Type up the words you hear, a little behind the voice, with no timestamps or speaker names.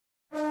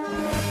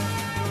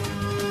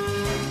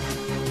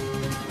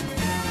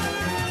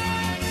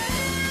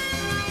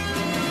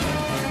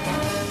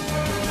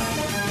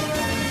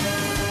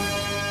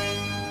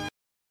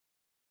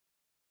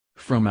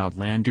From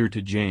Outlander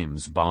to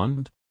James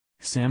Bond?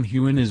 Sam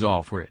Heughan is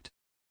all for it.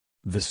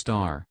 The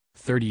star,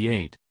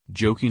 38,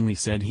 jokingly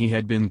said he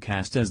had been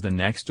cast as the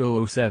next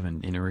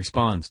 007 in a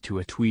response to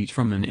a tweet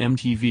from an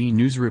MTV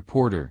News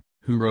reporter,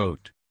 who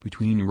wrote,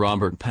 "Between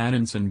Robert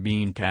Pattinson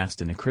being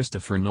cast in a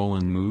Christopher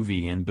Nolan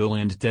movie and Bill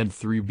and Ted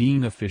 3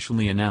 being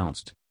officially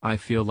announced, I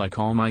feel like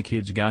all my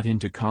kids got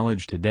into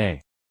college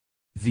today.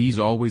 These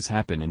always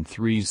happen in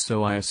threes,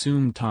 so I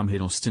assume Tom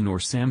Hiddleston or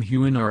Sam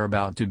Heughan are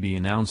about to be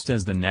announced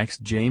as the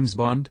next James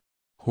Bond?"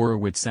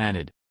 Horowitz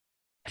added.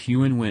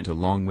 Heughan went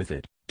along with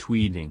it,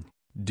 tweeting,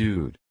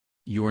 "Dude.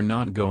 You're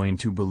not going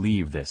to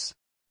believe this.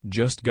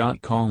 Just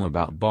got call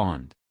about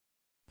Bond."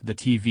 The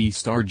TV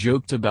star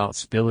joked about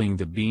spilling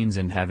the beans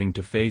and having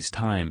to face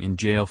time in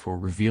jail for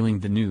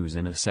revealing the news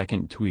in a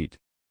second tweet.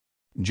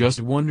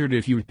 "Just wondered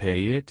if you'd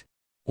pay it?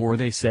 Or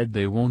they said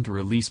they won't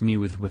release me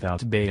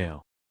without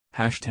bail.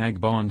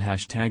 #Bond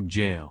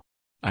 #jail.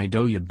 I'd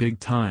owe ya big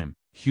time,"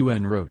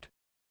 Heughan wrote.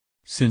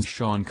 Since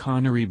Sean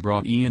Connery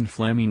brought Ian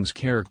Fleming's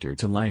character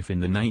to life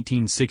in the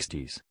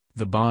 1960s,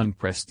 the Bond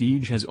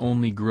prestige has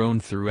only grown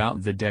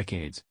throughout the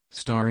decades,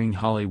 starring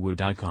Hollywood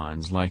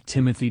icons like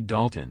Timothy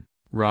Dalton,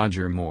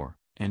 Roger Moore,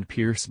 and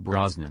Pierce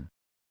Brosnan.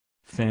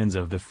 Fans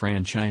of the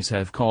franchise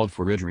have called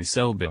for Idris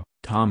Elba,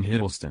 Tom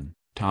Hiddleston,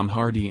 Tom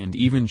Hardy and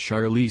even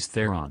Charlize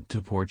Theron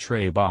to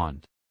portray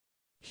Bond.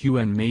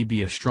 Heughan may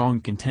be a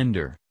strong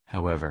contender,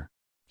 however.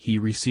 He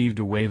received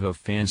a wave of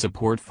fan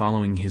support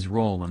following his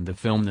role in the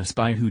film The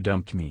Spy Who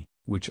Dumped Me,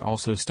 which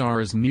also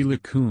stars Mila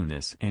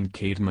Kunis and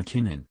Kate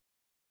McKinnon.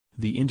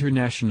 The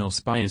international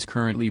spy is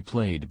currently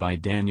played by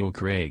Daniel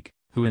Craig,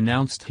 who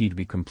announced he'd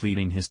be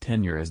completing his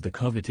tenure as the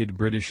coveted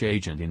British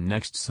agent in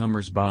next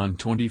summer's Bond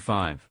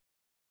 25.